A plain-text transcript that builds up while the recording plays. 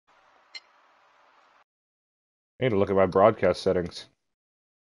I need to look at my broadcast settings.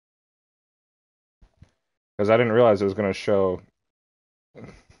 Because I didn't realize it was going to show. The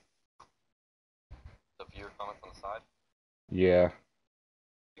viewer comments on the side? Yeah.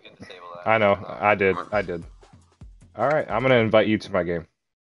 You can disable that. I know. I did. Alright, I'm going to invite you to my game.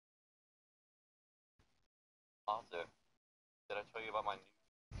 Also, did I tell you about my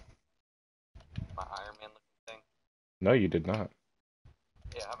Iron Man looking thing? No, you did not.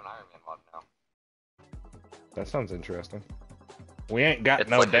 Yeah, I have an Iron Man mod now. That sounds interesting. We ain't got It's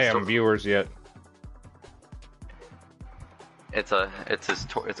no like damn viewers yet. It's Iron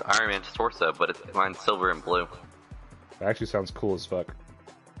Man's torso, but mine's silver and blue. That actually sounds cool as fuck.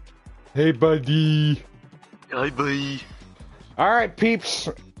 Hey, buddy. Hi, buddy. Alright, peeps.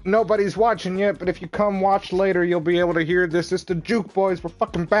 Nobody's watching yet, but if you come watch later, you'll be able to hear this. It's the Juke Boys. We're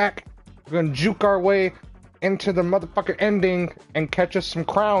fucking back. We're gonna juke our way into the motherfucking ending and catch us some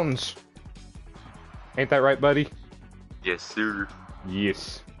crowns. Ain't that right, buddy? Yes, sir.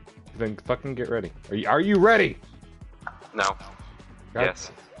 Yes. Then fucking get ready. Are you ready? No. God.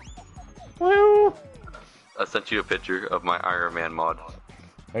 Yes. Woo! I sent you a picture of my Iron Man mod.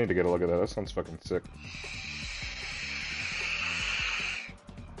 I need to get a look at that. That sounds fucking sick.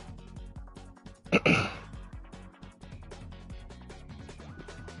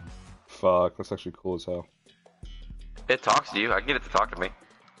 Fuck, that's actually cool as hell. It talks to you. I can get it to talk to me.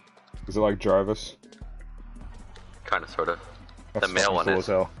 Is it like Jarvis? Kinda, sorta. That's The male one cool is. as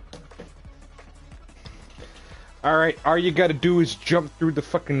hell. Alright, all you gotta do is jump through the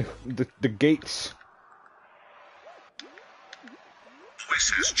fucking the gates.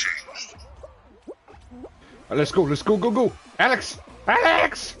 Voice has changed. Let's go, go! Alex!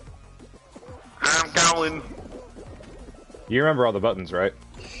 Alex! I'm going. You remember all the buttons, right?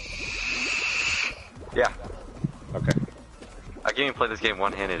 Yeah. Okay. I can't even play this game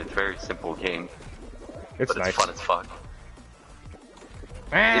one-handed. It's a very simple game. It's But nice. it's fun as fuck.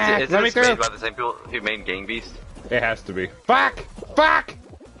 Ah, Is let me it through! made by the same people who made Game Beast? It has to be. Fuck! Fuck!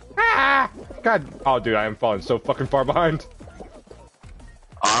 Ah! God. Oh, dude, I am falling so fucking far behind.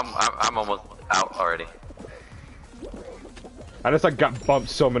 I'm almost out already. I just like got bumped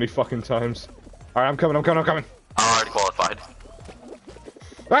so many fucking times. Alright, I'm coming. I'm already qualified.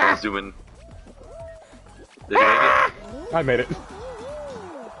 Ah! Zooming. Did you make it? I made it.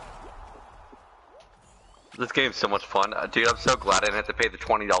 This game's so much fun. Dude, I'm so glad I didn't have to pay the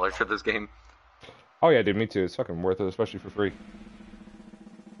 $20 for this game. Oh yeah, dude, me too. It's fucking worth it, especially for free.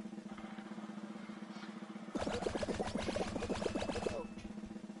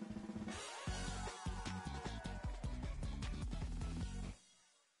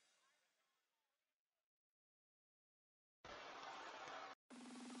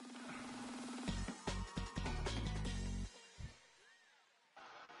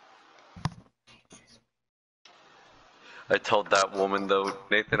 I told that woman though,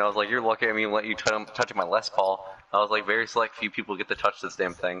 Nathan, I was like, you're lucky I mean let you touch my Les Paul. I was like, very select few people get to touch this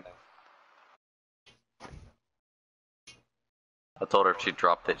damn thing. I told her if she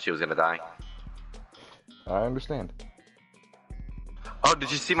dropped it, she was gonna die. I understand. Oh,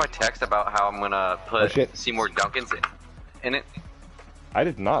 did you see my text about how I'm gonna put Seymour Duncan's in it? I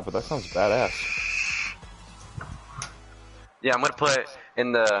did not, but that sounds badass. Yeah, I'm gonna put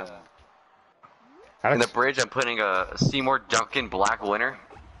in the bridge. I'm putting a Seymour Duncan Black Winter.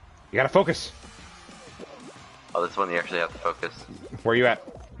 You gotta focus. Oh, this one you actually have to focus. Where you at,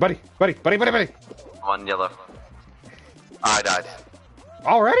 buddy? I'm on yellow. I died.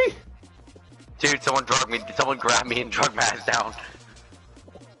 Already? Dude, someone grabbed me and drug my ass down.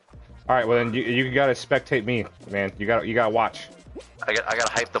 All right, well then you gotta spectate me, man. You gotta watch. I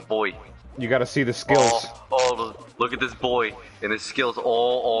gotta hype the boy. You gotta see the skills. Oh, look at this boy and his skills.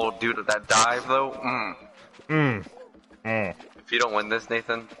 Oh, dude, that dive though. If you don't win this,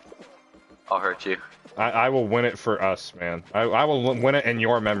 Nathan, I'll hurt you. I will win it for us, man. I will win it in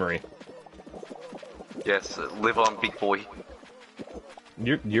your memory. Yes, live on, big boy.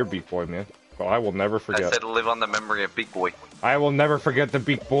 You're Beak Boy, man. But I will never forget. I said live on the memory of Big Boy. I will never forget the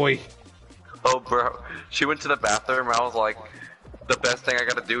Beak Boy. Oh, bro. She went to the bathroom and I was like, the best thing I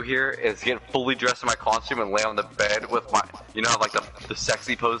gotta do here is get fully dressed in my costume and lay on the bed with my, you know, like the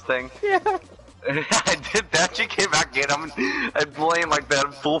sexy pose thing? Yeah. I did that, she came back in, I'm playing like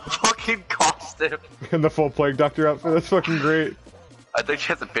that full fucking costume. In the full Plague Doctor outfit, that's fucking great. I think she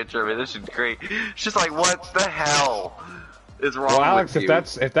has a picture of it, this is great. She's like, what the hell is wrong well, Alex, with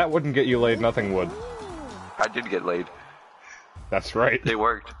you? if that wouldn't get you laid, nothing would. I did get laid. That's right. They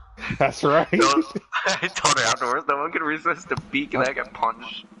worked. That's right. So, I told her afterwards, no one can resist a beak and I got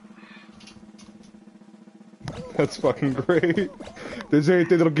punched. That's fucking great. There's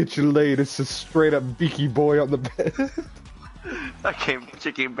anything that'll get you laid. It's a straight up beaky boy on the bed.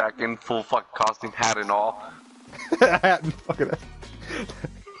 She came back in full fuck costume, hat and all. Hat and fucking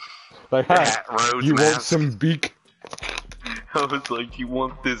like, hi, Hat, rose you mask. want some beak? I was like, you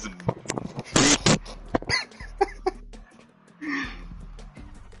want this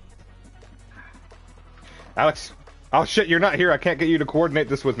Alex. Oh shit, you're not here. I can't get you to coordinate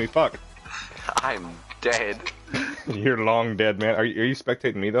this with me. Fuck. I'm dead. You're long dead, man. Are you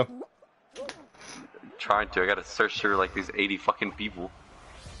spectating me though? Trying to. I gotta search through like these 80 fucking people.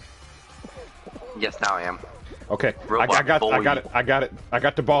 Yes, now I am. Okay. Robot I got it. I got it. I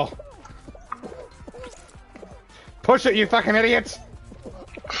got the ball. Push it, you fucking idiots!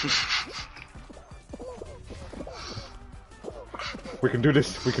 We can do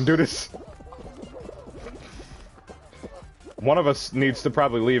this. We can do this. One of us needs to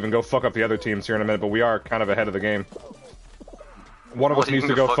probably leave and go fuck up the other teams here in a minute, but we are kind of ahead of the game. One of us needs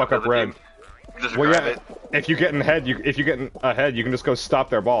to go fuck up red. Well, yeah. If you get ahead, you can just go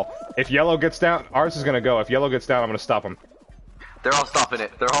stop their ball. If yellow gets down, ours is gonna go. If yellow gets down, I'm gonna stop them. They're all stopping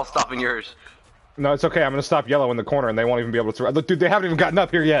it. They're all stopping yours. No, it's okay. I'm gonna stop yellow in the corner, and they won't even be able to. Look, dude, they haven't even gotten up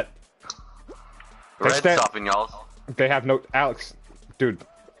here yet. Red's stopping y'all. They have no. Alex, dude,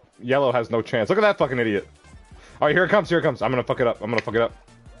 yellow has no chance. Look at that fucking idiot. All right, here it comes. Here it comes. I'm gonna fuck it up. I'm gonna fuck it up.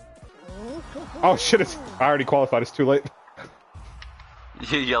 Oh shit! I already qualified. It's too late.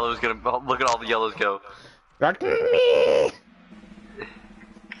 Yellow's gonna look at all the yellows go. Back to me.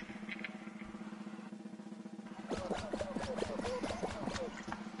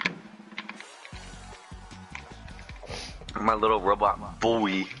 My little robot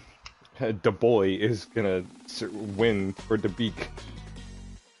boy. The boy is gonna win for the beak.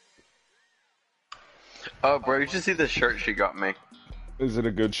 Oh, bro, you should see the shirt she got me. Is it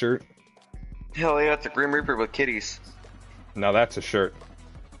a good shirt? Hell yeah, it's a Grim Reaper with kitties. Now that's a shirt.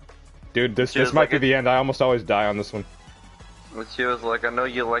 Dude, this might like be the end. I almost always die on this one. She was like, I know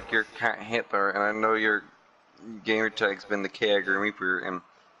you like your cat Hitler, and I know your gamer tag's been the K Grim Reaper and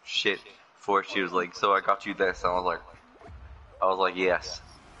shit. Before she was like, so I got you this. And I was like, yes.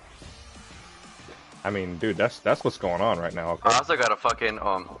 I mean, dude, that's what's going on right now. Okay? I also got a fucking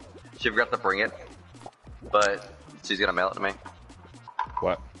she forgot to bring it, but she's gonna mail it to me.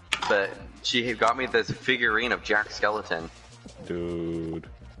 What? But she got me this figurine of Jack Skeleton. Dude.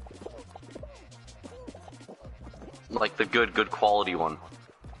 Like the good quality one.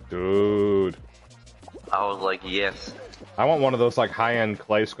 Dude. I was like, yes. I want one of those like high-end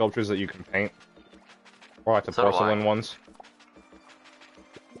clay sculptures that you can paint. Or like the porcelain ones.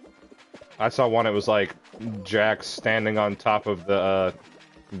 I saw one, it was like Jack standing on top of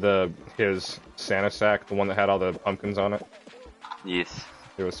his Santa sack, the one that had all the pumpkins on it. Yes.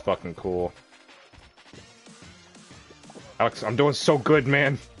 It was fucking cool. Alex, I'm doing so good,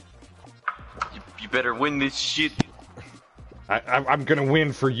 man. You better win this shit. I'm gonna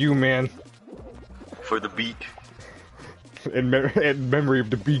win for you, man. For the beak. In memory of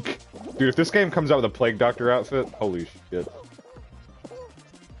the beak. Dude, if this game comes out with a Plague Doctor outfit, holy shit.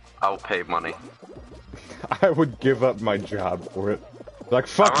 I'll pay money. I would give up my job for it. Like,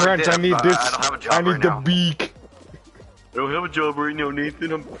 fuck rent, I need this. I don't have a job I need right the now. beak. I don't have a job right now,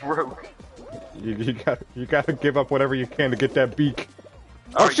 Nathan. I'm broke. You gotta give up whatever you can to get that beak.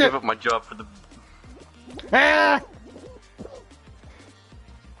 I Oh shit! give up my job for the. Ah!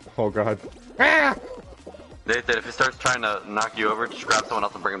 Oh god. Ah! Nathan, if it starts trying to knock you over, just grab someone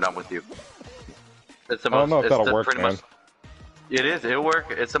else and bring him down with you. It's the I don't know if it's that'll the work, pretty man. much. It is. It'll work.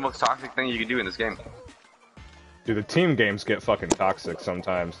 It's the most toxic thing you can do in this game. Dude, the team games get fucking toxic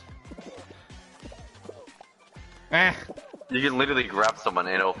sometimes. Ah! You can literally grab someone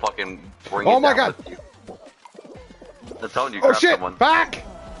and it'll fucking bring Oh it my down god! with you. I'm telling you, Oh grab shit! someone. Back!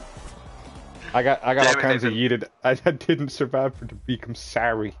 I got all Damn it, kinds of Nathan. yeeted. I didn't survive for the beak. I'm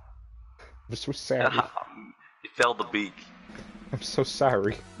sorry. I'm so sorry. You fell the beak. I'm so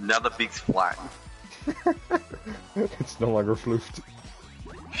sorry. Now the beak's flat. It's no longer floofed.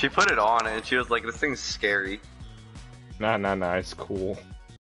 She put it on and she was like, this thing's scary. Nah, it's cool.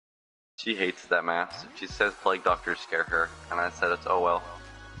 She hates that mask. She says plague doctors scare her. And I said it's oh well.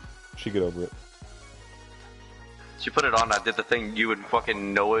 She get over it. She put it on, I did the thing you would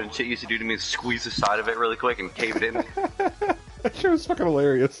fucking Noah and shit used to do to me, squeeze the side of it really quick and cave it in. That shit was fucking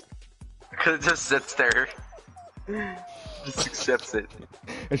hilarious. Cause it just sits there. Just accepts it.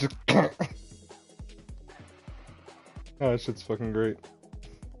 It's just oh, that shit's fucking great.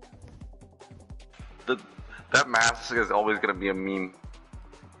 That mask is always gonna be a meme.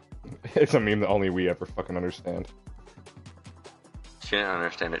 It's a meme that only we ever fucking understand. She didn't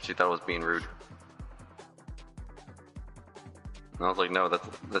understand it, she thought it was being rude. And I was like, no,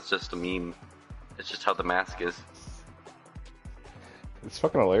 that's just a meme. It's just how the mask is. It's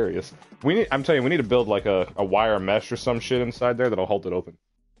fucking hilarious. I'm telling you, we need to build like a wire mesh or some shit inside there that'll hold it open.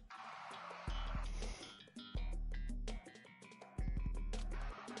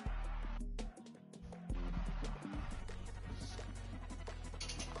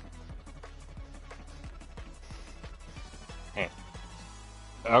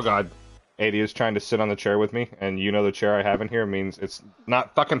 Oh god. 80 is trying to sit on the chair with me, and you know the chair I have in here means it's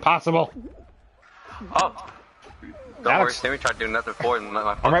not fucking possible! Oh! Don't worry, Sammy tried doing that before, and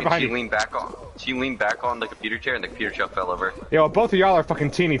my fucking, right behind she you. leaned back on the computer chair, and the computer chair fell over. Yo, both of y'all are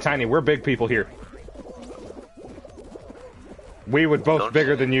fucking teeny tiny. We're big people here. We would both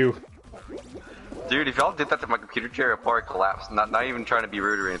bigger than you. Dude, if y'all did that to my computer chair, it'd probably collapse. Not even trying to be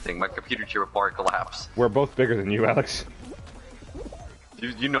rude or anything. My computer chair would probably collapse. We're both bigger than you, Alex.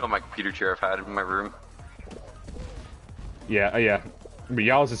 You know my computer chair I've had in my room. Yeah, yeah. But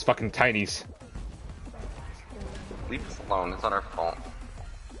y'all's is fucking tinies. Leave us alone. It's not our fault.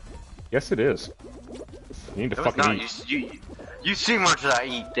 Yes, it is. You need to No, fucking it's not. eat. You see much as I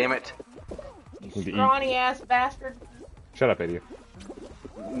eat, damn it. You need to eat. Scrawny ass bastard. Shut up, idiot.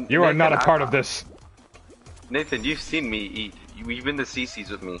 You are not a part of this. Nathan, you've seen me eat. You've been to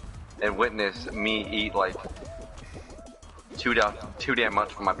CC's with me and witnessed me eat like too damn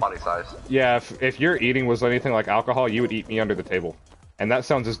much for my body size. Yeah, if your eating was anything like alcohol, you would eat me under the table. And that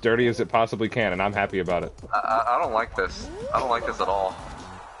sounds as dirty as it possibly can, and I'm happy about it. I don't like this. I don't like this at all.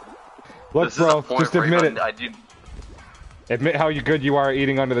 Look, This is bro, a point just where admit it. I do. Admit how good you are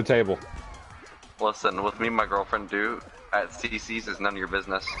eating under the table. Listen, with me and my girlfriend do at CC's is none of your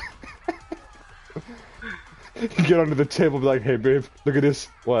business. Get under the table and be like, hey babe, look at this.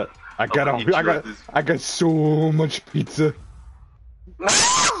 What? I got so much pizza.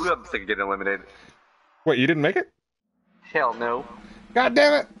 I'm sick of getting eliminated. Wait, you didn't make it? Hell no. God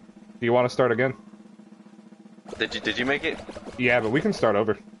damn it! Do you want to start again? Did you make it? Yeah, but we can start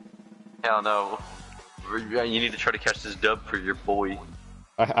over. Hell no. You need to try to catch this dub for your boy.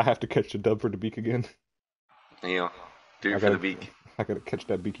 I have to catch the dub for the beak again. Yeah. Do it for the beak. I gotta catch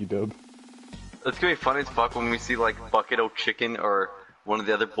that beaky dub. It's gonna be funny as fuck when we see like Bucket O Chicken or one of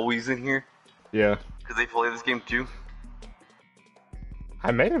the other boys in here. Yeah. Cause they play this game too.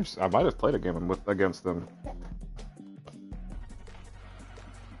 I might have played a game against them.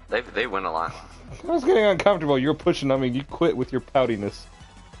 They win a lot. I was getting uncomfortable. You're pushing on me. You quit with your poutiness.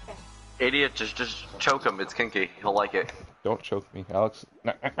 Idiot, just choke him. It's kinky. He'll like it. Don't choke me, Alex.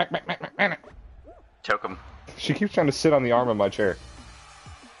 Choke him. She keeps trying to sit on the arm of my chair.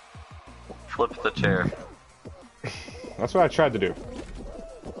 Flip the chair. That's what I tried to do.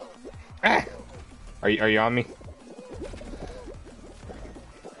 Ah! Are you on me?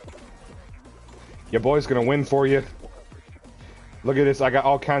 Your boy's gonna win for you. Look at this. I got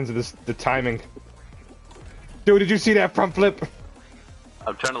all kinds of the timing. Dude, did you see that front flip?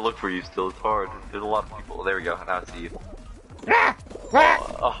 I'm trying to look for you still. It's hard. There's a lot of people. There we go. Now I see you. Ah!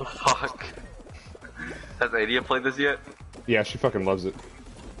 Ah! Oh fuck. Has Adia played this yet? Yeah, she fucking loves it.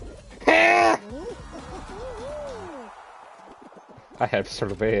 Ah! I have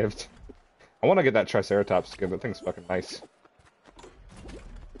survived. I want to get that Triceratops skin. That thing's fucking nice.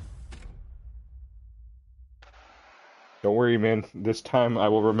 Don't worry, man. This time I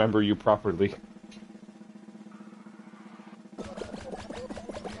will remember you properly.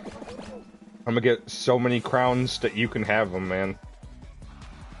 I'm gonna get so many crowns that you can have them, man.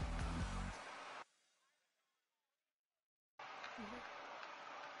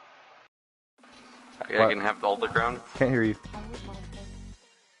 I can have all the crown. Can't hear you.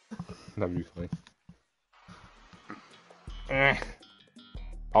 That'd be funny.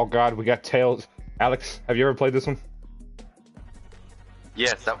 Oh god, we got tails. Alex, have you ever played this one?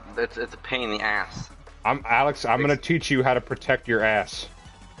 Yes, it's a pain in the ass. Alex, I'm gonna teach you how to protect your ass.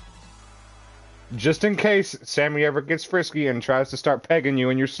 Just in case Sammy ever gets frisky and tries to start pegging you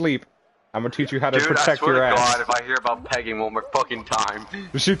in your sleep, I'm gonna teach you how to protect your ass. Dude, I swear to God, if I hear about pegging one more fucking time.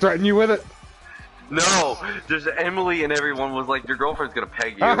 Does she threaten you with it? No, just Emily and everyone was like, your girlfriend's gonna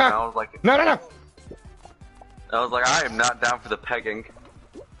peg you, and I was like, No! I was like, I am not down for the pegging.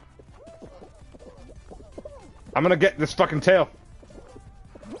 I'm gonna get this fucking tail.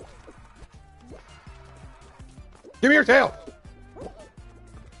 Give me your tail!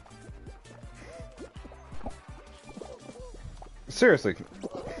 Seriously.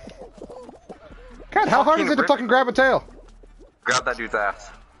 God, how hard is it to fucking grab a tail? Grab that dude's ass.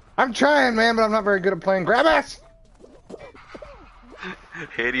 I'm trying, man, but I'm not very good at playing grab ass.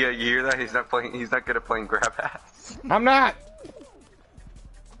 Hadia, you hear that? He's not good at playing grab ass. I'm not.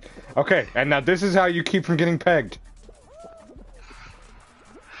 Okay, and now this is how you keep from getting pegged.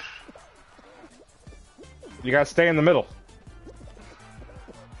 You gotta stay in the middle.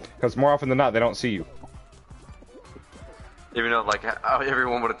 Because more often than not, they don't see you. Even though, like, how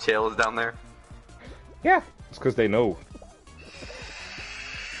everyone with a tail is down there? Yeah, it's because they know.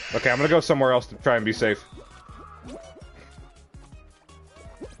 Okay, I'm gonna go somewhere else to try and be safe.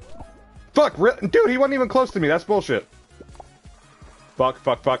 Fuck! Dude, he wasn't even close to me. That's bullshit. Fuck,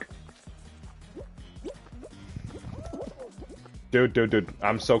 fuck, fuck. Dude.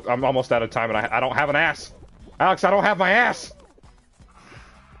 I'm almost out of time and I don't have an ass. Alex, I don't have my ass!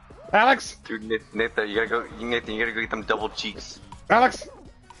 Alex! Dude, Nathan, you gotta go get them double cheeks. Alex!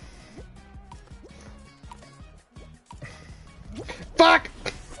 Fuck!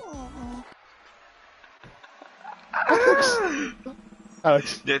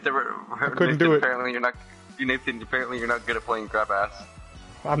 Alex. Nathan, I couldn't do it. Apparently you're not good at playing grab ass.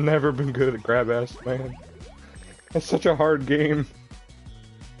 I've never been good at grab ass, man. It's such a hard game.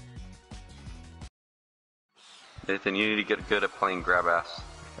 Nathan, you need to get good at playing grab ass.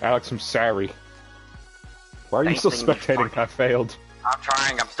 Alex, I'm sorry. Why are you still spectating? I failed. I'm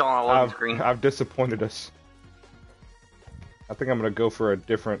trying, I'm still on a loading screen. I've disappointed us. I think I'm gonna go for a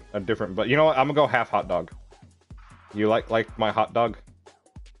different, but you know what? I'm gonna go half hot dog. You like my hot dog?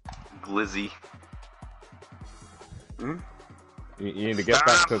 Glizzy. Hmm? You need to get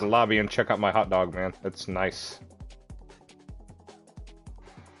back to the lobby and check out my hot dog, man. It's nice.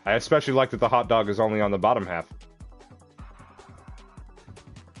 I especially like that the hot dog is only on the bottom half.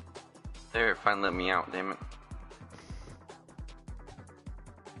 There, finally let me out, damn it.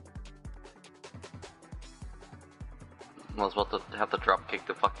 I was about to have to drop kick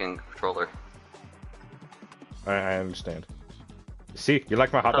the fucking controller. I understand. See, you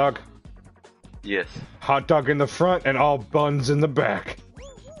like my hot dog? Yes. Hot dog in the front and all buns in the back.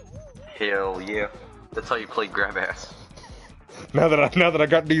 Hell yeah. That's how you play grab ass. Now that I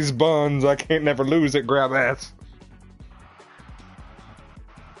got these buns, I can't never lose at grab ass.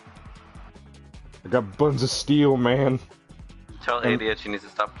 I got buns of steel, man. Tell Adia she needs to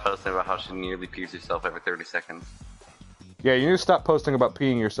stop posting about how she nearly pees herself every 30 seconds. Yeah, you need to stop posting about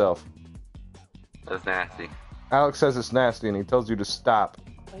peeing yourself. That's nasty. Alex says it's nasty and he tells you to stop.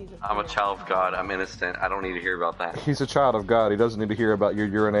 I'm a child of God. I'm innocent. I don't need to hear about that. He's a child of God. He doesn't need to hear about your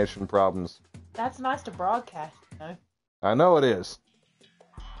urination problems. That's nice to broadcast, you know. I know it is.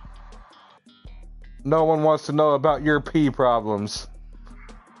 No one wants to know about your pee problems.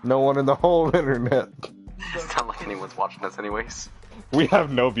 No one in the whole internet. It's not like anyone's watching us anyways. We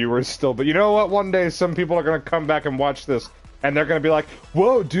have no viewers still, but you know what? One day some people are going to come back and watch this, and they're going to be like,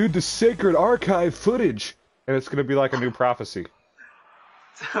 whoa, dude, the sacred archive footage. And it's going to be like a new prophecy.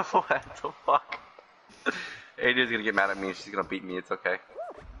 What the fuck? Adia's gonna get mad at me. She's gonna beat me. It's okay.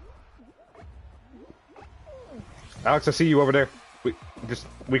 Alex, I see you over there.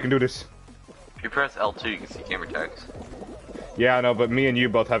 We can do this. If you press L2, you can see camera tags. Yeah, I know, but me and you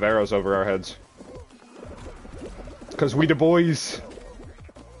both have arrows over our heads. Cause we the boys.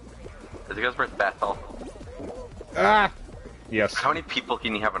 Does you guys press Bethel? Ah! Yes. How many people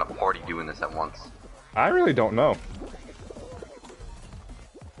can you have in a party doing this at once? I really don't know.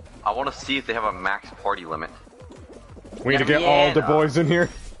 I want to see if they have a max party limit. We need to get all the boys in here.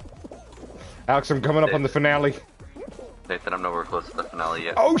 Alex, I'm coming up on the finale. Nathan, I'm nowhere close to the finale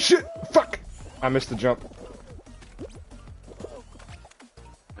yet. Oh shit! Fuck! I missed the jump.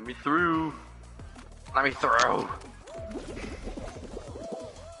 Let me through. Let me throw.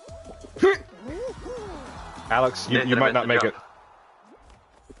 Alex, you Nathan, might not make it.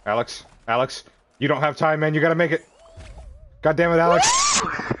 Alex, you don't have time, man. You gotta make it. God damn it, Alex.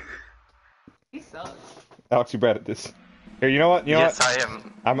 He sucks. Alex, you bad at this. Here, you know what? Yes, I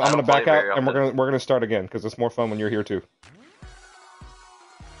am. I'm gonna back out, and we're gonna start again because it's more fun when you're here too.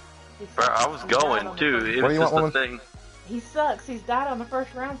 Bro, I was going too. It was just a thing. He sucks. He's died on the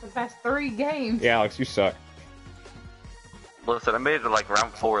first round for the past 3 games. Yeah, Alex, you suck. Listen, I made it to like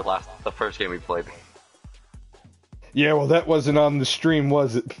round 4 the first game we played. Yeah, well, that wasn't on the stream,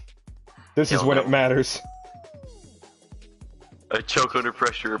 was it? This is when it matters. I choke under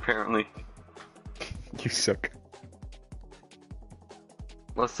pressure, apparently. You suck.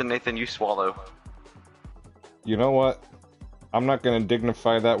 Listen, Nathan, you swallow. You know what? I'm not gonna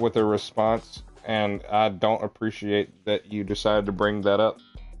dignify that with a response, and I don't appreciate that you decided to bring that up.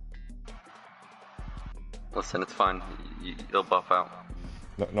 Listen, it's fine. You'll buff out.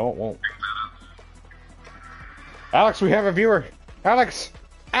 No, it won't. Alex, we have a viewer. Alex!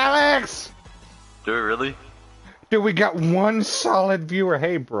 Do we really? Dude, we got one solid viewer.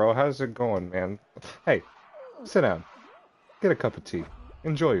 Hey, bro, how's it going, man? Hey, sit down. Get a cup of tea.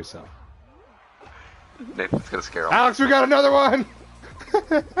 Enjoy yourself. Nathan's gonna scare him. Alex, we got another one!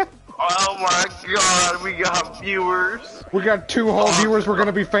 Oh my god, we got viewers. We got 2 whole viewers. We're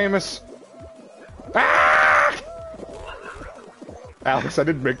gonna be famous. Ah! Alex, I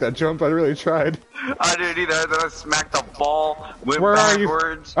didn't make that jump. I really tried. I didn't either. Then I smacked the ball, went Where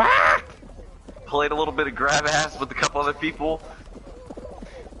backwards, are you? Ah! played a little bit of grab ass with a couple other people.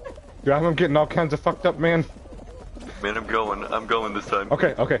 Dude, I'm getting all kinds of fucked up, man. Man, I'm going this time.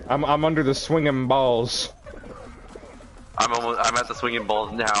 Okay, I'm under the swinging balls. I'm at the swinging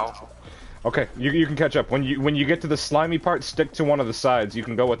balls now. Okay, you can catch up. When you get to the slimy part, stick to one of the sides. You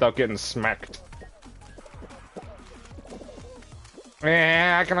can go without getting smacked.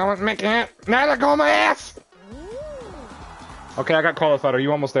 Yeah, I can almost make it. Now let go of my ass! Okay, I got qualified. Are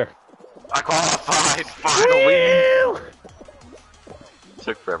you almost there? I qualified, finally! Woo!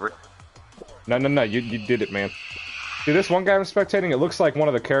 Took forever. No, you did it, man. Dude, this one guy I'm spectating, it looks like one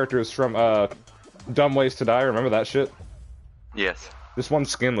of the characters from, Dumb Ways to Die. Remember that shit? Yes. This one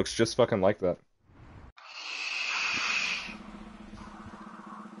skin looks just fucking like that.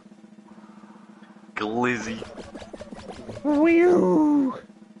 Glizzy. Whew.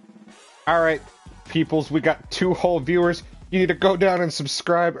 Alright, peoples, we got 2 whole viewers. You need to go down and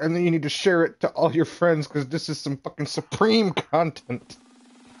subscribe, and then you need to share it to all your friends, because this is some fucking supreme content.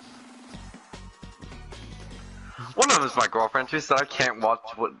 One of them is my girlfriend. She said I can't watch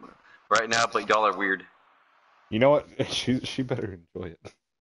what right now, but y'all are weird. You know what? She better enjoy it.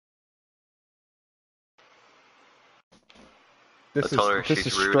 This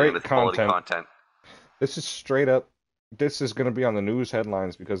is straight content. This is straight up. This is gonna be on the news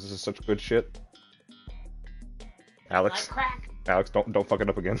headlines because this is such good shit. Alex, Like crack. Alex, don't fuck it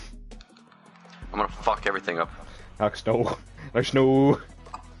up again. I'm gonna fuck everything up. Alex, no. Alex, no.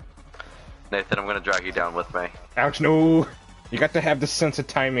 Nathan, I'm gonna drag you down with me. Alex, no. You got to have the sense of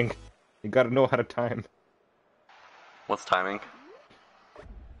timing. You gotta know how to time. What's timing?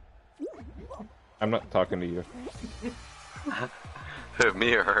 I'm not talking to you. Who,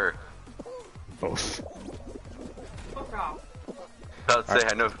 me or her? Both. Fuck off. I would say,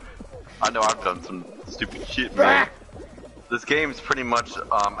 I know I've done some stupid shit, man. This game's pretty much,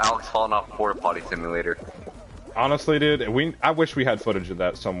 Alex falling off porta potty simulator. Honestly, dude, I wish we had footage of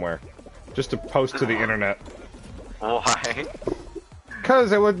that somewhere. Just to post to the internet. Why?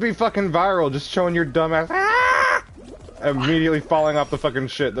 Cause it would be fucking viral, just showing your dumb ass immediately falling off the fucking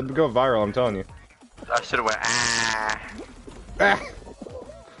shit. That'd go viral, I'm telling you. I should've went, Ah.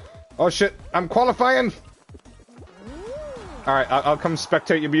 Oh shit, I'm qualifying! Alright, I'll come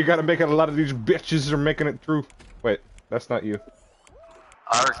spectate you, but you gotta make it. A lot of these bitches are making it through. Wait, that's not you.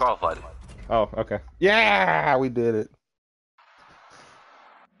 I already qualified. Oh, okay. Yeah, we did it.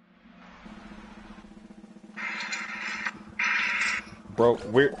 Bro,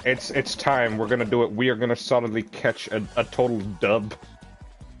 it's time. We're gonna do it. We are gonna solidly catch a total dub.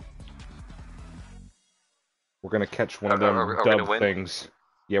 We're gonna catch one of them dub things.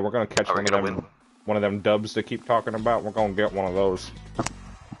 Yeah, we're gonna catch one of them dubs they keep talking about. We're gonna get one of those.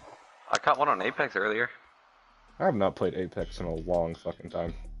 I caught one on Apex earlier. I have not played Apex in a long fucking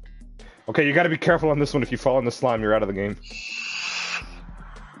time. Okay, you gotta be careful on this one. If you fall in the slime, you're out of the game.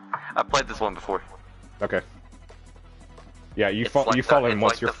 I played this one before. Okay. Yeah, you fall in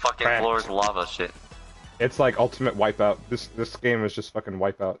once. It's You're like the fucking fucked. floor's lava shit. It's like ultimate wipeout. This game is just fucking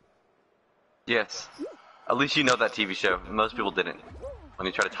wipeout. Yes. At least you know that TV show. Most people didn't. When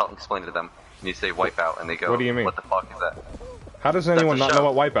you try to explain it to them, and you say wipeout, and they go, What do you mean? What the fuck is that? How does anyone not know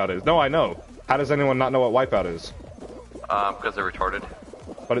what wipeout is? No, I know. How does anyone not know what wipeout is? Because they're retarded.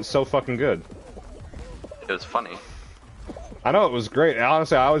 But it's so fucking good. It was funny. I know it was great.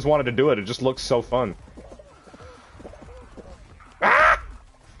 Honestly, I always wanted to do it. It just looks so fun. Ah!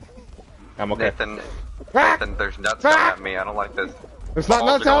 I'm okay. Nathan, there's nuts coming at me. I don't like this. It's not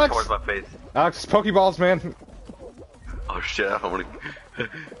nuts, going Alex. towards my face. Alex, it's Pokeballs, man. Oh shit! I don't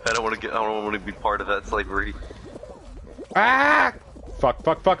want to be part of that slavery. Ah! Fuck.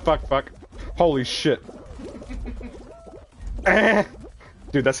 Holy shit.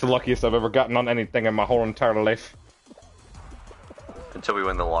 Dude, that's the luckiest I've ever gotten on anything in my whole entire life. Until we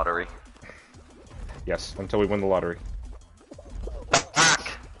win the lottery. Yes, until we win the lottery.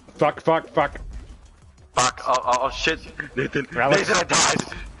 Fuck! Fuck. Oh shit! Nathan, Alex. Nathan, I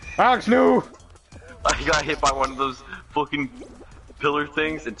died! Alex, no! I got hit by one of those fucking pillar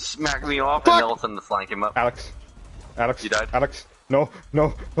things and smacked me off, Fuck! and all of a sudden the slime came up. Alex. You died? Alex. No,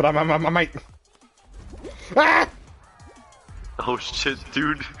 but I might. Ah! Oh shit,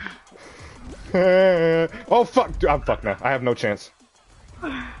 dude. Oh fuck, dude, I'm fucked now. I have no chance.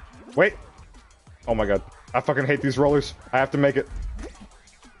 Wait. Oh my god. I fucking hate these rollers. I have to make it.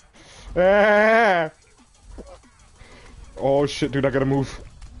 Ah! Oh shit, dude, I gotta move.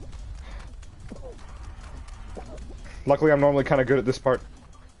 Luckily, I'm normally kind of good at this part.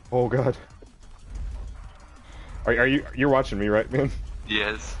 Oh god. You're watching me, right, man?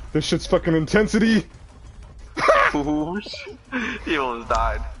 Yes. This shit's fucking intensity. Ooh, he almost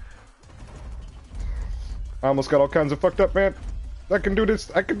died. I almost got all kinds of fucked up, man. I can do this.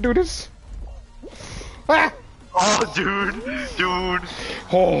 I can do this. Ah! Oh, dude.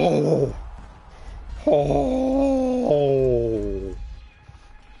 Oh. Oh.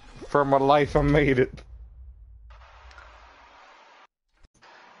 For my life, I made it.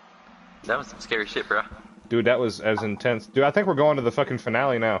 That was some scary shit, bro. Dude, that was as intense. Dude, I think we're going to the fucking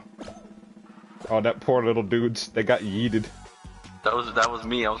finale now. Oh, that poor little dudes. They got yeeted. That was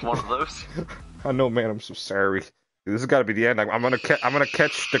me. I was one of those. I know, man. I'm so sorry. Dude, this has got to be the end. I'm gonna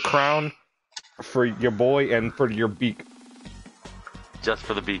catch the crown for your boy and for your beak. Just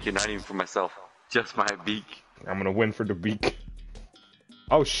for the beak, and not even for myself. Just my beak. I'm gonna win for the beak.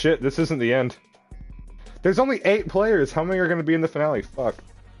 Oh shit, this isn't the end. There's only 8 players. How many are gonna be in the finale? Fuck.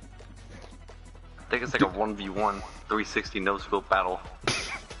 I think it's like a 1v1 360 no-scope battle.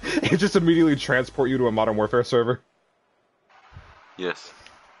 It just immediately transport you to a Modern Warfare server. Yes.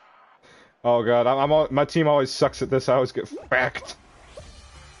 Oh god, my team always sucks at this. I always get backed.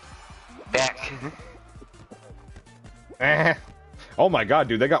 Back. Oh my god,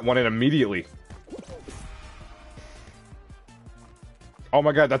 dude, they got one in immediately. Oh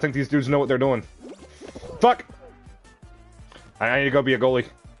my god, I think these dudes know what they're doing. Fuck! I need to go be a goalie.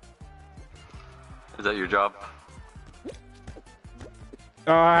 Is that your job?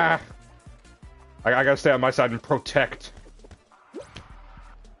 I gotta stay on my side and protect.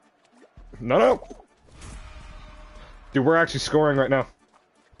 No! Dude, we're actually scoring right now.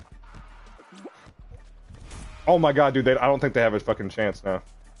 Oh my god, dude, I don't think they have a fucking chance now.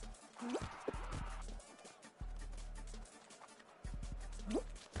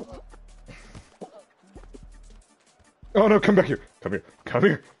 Oh no, come back here. Come here. Come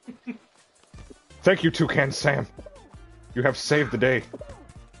here. Thank you, Toucan Sam. You have saved the day.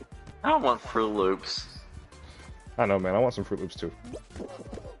 I don't want Fruit Loops. I know, man. I want some Fruit Loops too.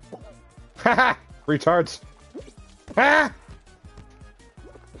 Haha! Retards! Ah!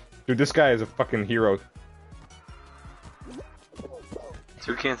 Dude, this guy is a fucking hero.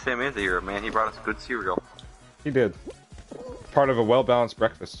 Toucan Sam is a hero, man. He brought us good cereal. He did. Part of a well-balanced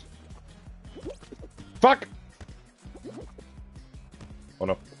breakfast. Fuck! Oh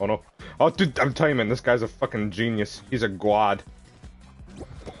no, oh no. Oh, dude, I'm telling you, man, this guy's a fucking genius. He's a gwad.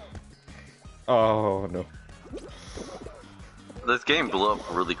 Oh, no. This game blew up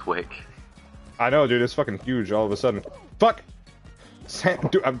really quick. I know, dude, it's fucking huge all of a sudden. Fuck! Sam,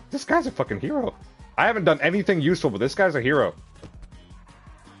 dude, this guy's a fucking hero. I haven't done anything useful, but this guy's a hero.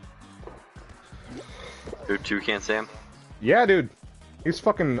 Who, Toucan Sam? Yeah, dude. He's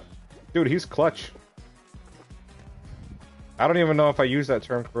fucking... Dude, he's clutch. I don't even know if I use that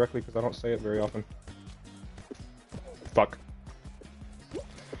term correctly because I don't say it very often. Fuck.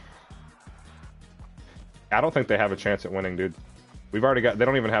 I don't think they have a chance at winning, dude. We've already got... They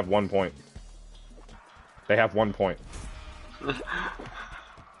don't even have 1 point. They have 1 point.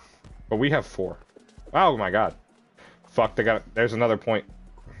 But we have 4. Oh my god. Fuck, they got it. There's another point.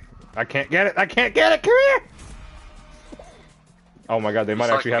 I can't get it! I can't get it! Come here! Oh my god, they might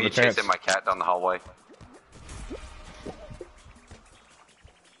actually have a chance. Chasing my cat down the hallway.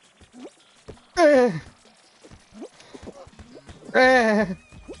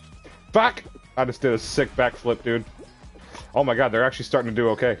 Fuck! I just did a sick backflip, dude. Oh my god, they're actually starting to do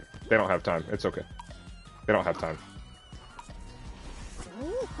okay. They don't have time. It's okay. They don't have time.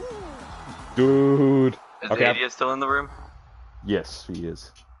 Dude. Is okay, Adia still in the room? Yes, he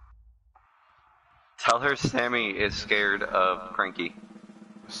is. Tell her Sammy is scared of Cranky.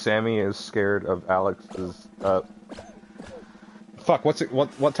 Sammy is scared of Alex's, Fuck, what's it?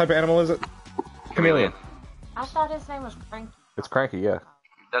 What type of animal is it? Chameleon. I thought his name was Cranky. It's Cranky, yeah.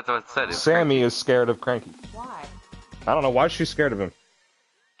 That's what it said. It's Sammy Cranky. is scared of Cranky. Why? I don't know, why is she scared of him?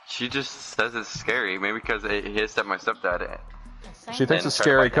 She just says it's scary. Maybe because it hissed at my stepdad. She thinks And it's tried to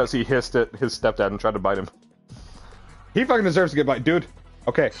scary bite him. because he hissed at his stepdad and tried to bite him. He fucking deserves to get bite, dude.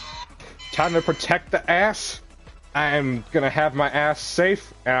 Okay, time to protect the ass. I'm gonna have my ass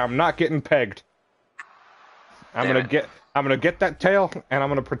safe, and I'm not getting pegged. I'm gonna get that tail, and I'm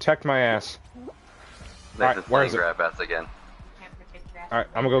gonna protect my ass. Nathan's Alright, where is playing it? grab ass again. Can't protect your ass. Alright,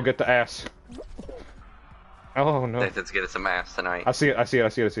 I'm gonna go get the ass. Oh no. Nathan's getting some ass tonight. I see it, I see it, I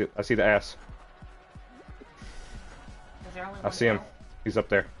see it, I see it. I see the ass. Is there only I one see him. tail? He's up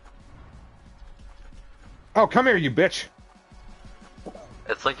there. Oh, come here, you bitch!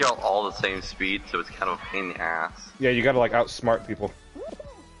 It's like y'all all the same speed, so it's kind of a pain in the ass. Yeah, you gotta like outsmart people.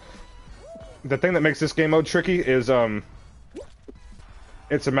 The thing that makes this game mode tricky is,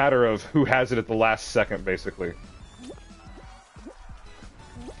 it's a matter of who has it at the last second, basically.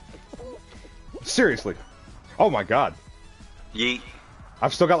 Seriously. Oh my god. Yeet.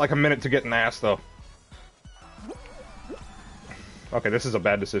 I've still got like a minute to get an ass, though. Okay, this is a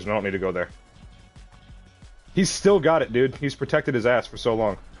bad decision. I don't need to go there. He's still got it, dude. He's protected his ass for so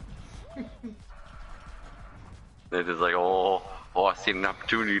long. They're just like, oh, I see an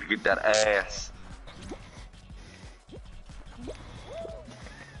opportunity to get that ass.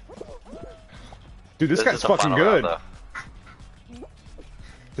 Dude, this guy's fucking good.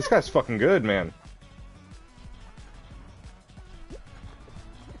 This guy's fucking good, man.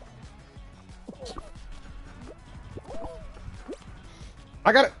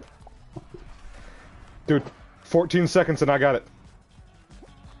 I got it! Dude, 14 seconds and I got it.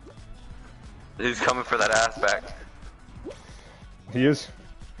 He's coming for that ass back. He is?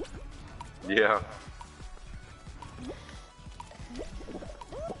 Yeah.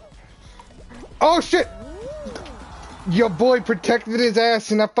 Oh shit! Your boy protected his ass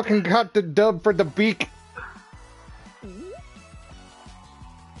and I fucking got the dub for the beak.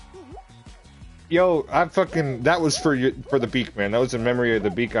 Yo, that was for you, for the beak, man. That was in memory of the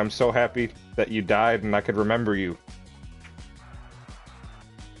beak. I'm so happy that you died and I could remember you.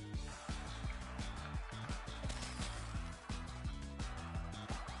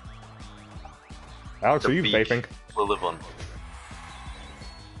 Alex, are you vaping? We'll live on.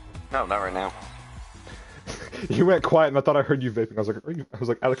 No, not right now. You went quiet and I thought I heard you vaping. I was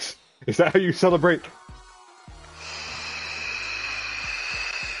like, Alex, is that how you celebrate?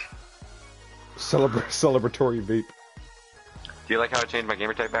 Celebratory vape. Do you like how I changed my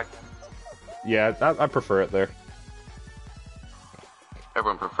gamer tag back? Yeah, I prefer it there.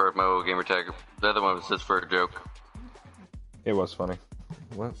 Everyone preferred my old gamer tag. The other one was just for a joke. It was funny.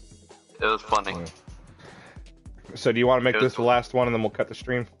 What? It was funny. Yeah. So do you want to make this the last one and then we'll cut the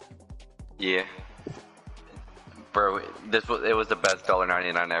stream? Yeah. Bro, it was the best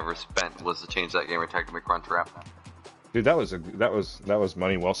 $1.99 I ever spent, was to change that gamer tag to my crunch wrap. Dude, that was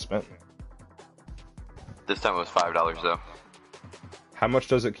money well spent. This time it was $5 though. How much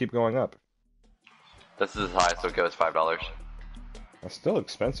does it keep going up? This is as high as it goes, $5. That's still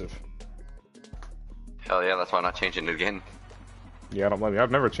expensive. Hell yeah, that's why I'm not changing it again. Yeah, I don't blame you.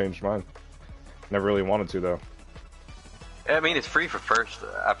 I've never changed mine. Never really wanted to though. I mean, it's free for first.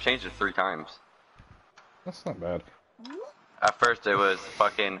 I've changed it 3 times. That's not bad. At first it was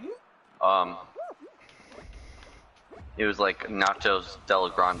fucking, it was like Nachos Del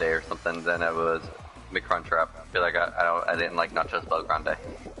Grande or something, then it was McCrunchwrap. I feel like I didn't like Nachos Del Grande.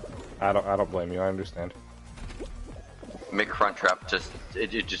 I don't blame you, I understand. McCrunchwrap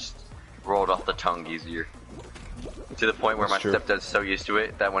just rolled off the tongue easier. To the point where That's my true. stepdad's so used to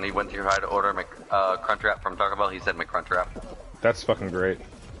it that when he went to try to order Crunchwrap from Taco Bell, he said McCrunchwrap. That's fucking great.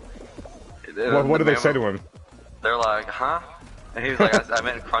 What did they say to him? They're like, huh? And he was like, I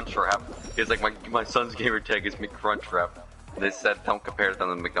meant Crunchwrap. He was like, my son's gamer tag is McCrunchwrap. And they said, don't compare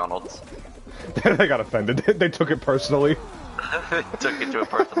them to McDonald's. They got offended. They took it personally. They took it to a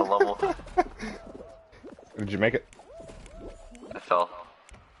personal level. Did you make it? I fell.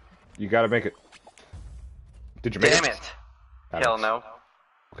 You gotta make it. Did you make it? Damn it! Hell no.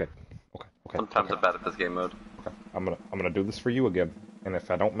 Okay. Sometimes I'm bad at this game mode. Okay. I'm gonna do this for you again. And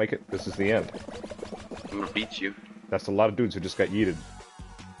if I don't make it, this is the end. I'm gonna beat you. That's a lot of dudes who just got yeeted.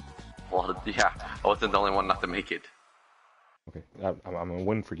 Yeah, I wasn't the only one not to make it. Okay, I'm gonna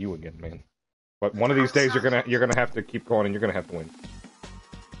win for you again, man. But one of these days you're gonna have to keep going and you're gonna have to win.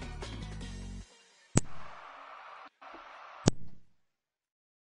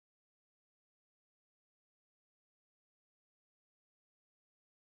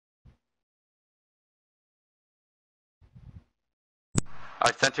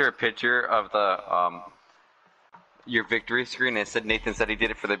 I sent her a picture of the your victory screen, and it said Nathan said he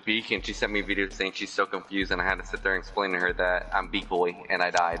did it for the beak, and she sent me a video saying she's so confused, and I had to sit there and explain to her that I'm Beak Boy and I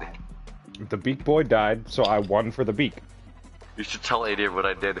died. The Beak Boy died, so I won for the beak. You should tell Adia what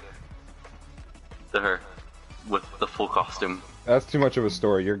I did to her with the full costume. That's too much of a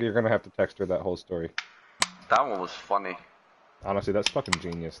story. You're gonna have to text her that whole story. That one was funny. Honestly, that's fucking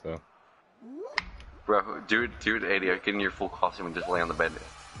genius, though. Bro, dude, Adia, get in your full costume and just lay on the bed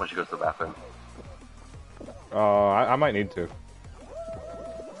when she goes to the bathroom. I might need to.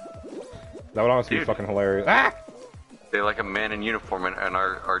 That would honestly be fucking hilarious. Ah! They're like a man in uniform, and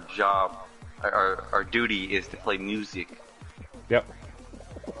our job, our duty is to play music. Yep.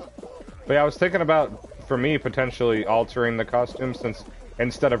 But yeah, I was thinking about, for me, potentially altering the costume, since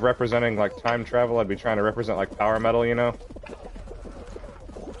instead of representing like time travel, I'd be trying to represent like power metal, you know?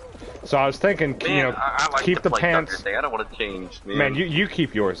 So I was thinking, Man, you know, I like keep the play pants. Thunder thing. I don't want to change, man. Man, you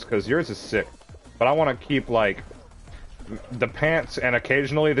keep yours, because yours is sick. But I want to keep, like, the pants and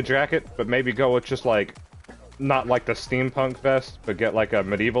occasionally the jacket, but maybe go with just, like, not like the steampunk vest, but get, like, a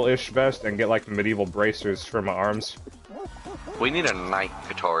medieval-ish vest and get, like, medieval bracers for my arms. We need a knight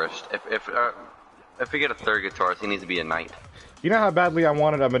guitarist. If we get a third guitarist, he needs to be a knight. You know how badly I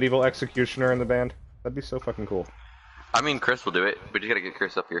wanted a medieval executioner in the band? That'd be so fucking cool. I mean, Chris will do it. We just gotta get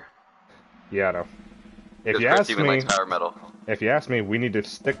Chris up here. Yeah, I know. If you Chris ask even me, likes power metal. if you ask me, we need to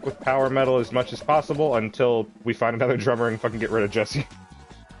stick with power metal as much as possible until we find another drummer and fucking get rid of Jesse.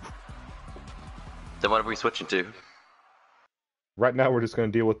 Then what are we switching to? Right now, we're just gonna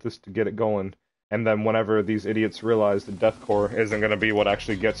deal with this to get it going, and then whenever these idiots realize that deathcore isn't gonna be what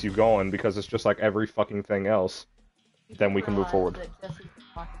actually gets you going, because it's just like every fucking thing else, then we can move forward.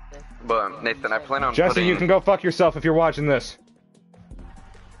 But Nathan, I plan on Jesse, putting... you can go fuck yourself if you're watching this.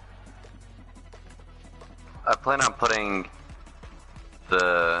 I plan on putting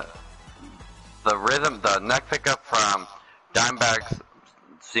the rhythm, the neck pickup from Dimebag's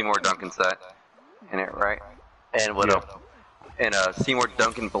Seymour Duncan set in it, right? And with a Seymour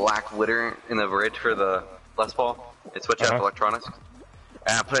Duncan black litter in the bridge for the Les Paul, and switch out the electronics.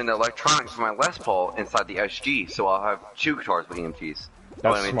 And I'm putting the electronics for my Les Paul inside the SG, so I'll have two guitars with EMGs.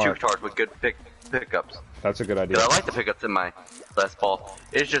 That's two smart. guitars with good pickups. That's a good idea. Because I like the pickups in my Les Paul.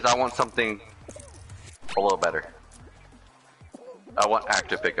 It's just I want something a little better. I want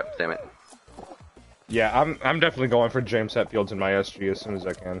active pickups, damn it. Yeah, I'm definitely going for James Hetfield's in my SG as soon as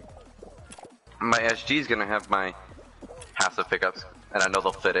I can. My SG is gonna have my passive pickups, and I know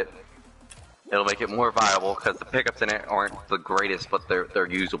they'll fit it. It'll make it more viable because the pickups in it aren't the greatest, but they're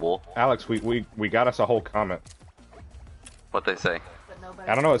usable. Alex, we got us a whole comment. What they say?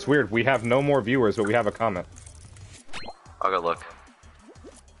 I don't know, it's weird. We have no more viewers, but we have a comment. I'll go look.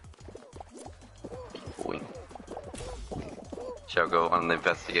 Shall go on the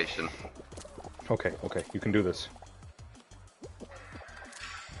investigation. Okay, you can do this.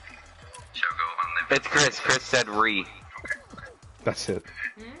 Shall go on the... It's Chris. Chris said re. That's it.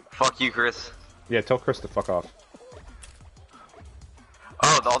 Fuck you, Chris. Yeah, tell Chris to fuck off.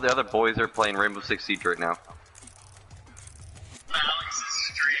 Oh, all the other boys are playing Rainbow Six Siege right now.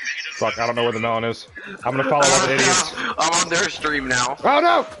 Fuck, I don't know where the melon is. I'm gonna follow all the idiots. I'm on their stream now. Oh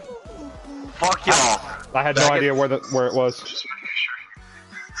no! Fuck y'all. I had no idea where it was. Just making sure.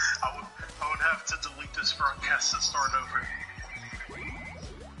 I would have to delete this broadcast and start over.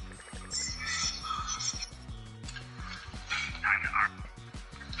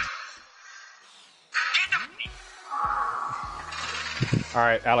 All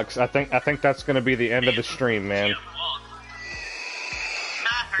right, Alex. I think that's gonna be the end of the stream, man.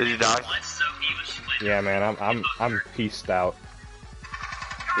 Did you die? Yeah, man. I'm pieced out.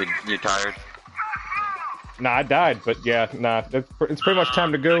 You tired? Nah, I died, but yeah, nah. It's pretty much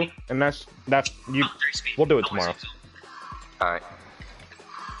time to go, and that's you. We'll do it tomorrow. All right.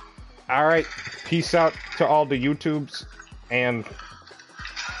 All right. Peace out to all the YouTubes, and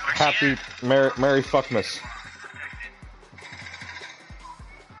happy Merry Fuckmas.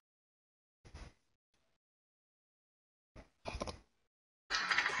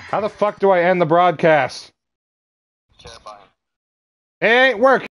 How the fuck do I end the broadcast? It ain't working.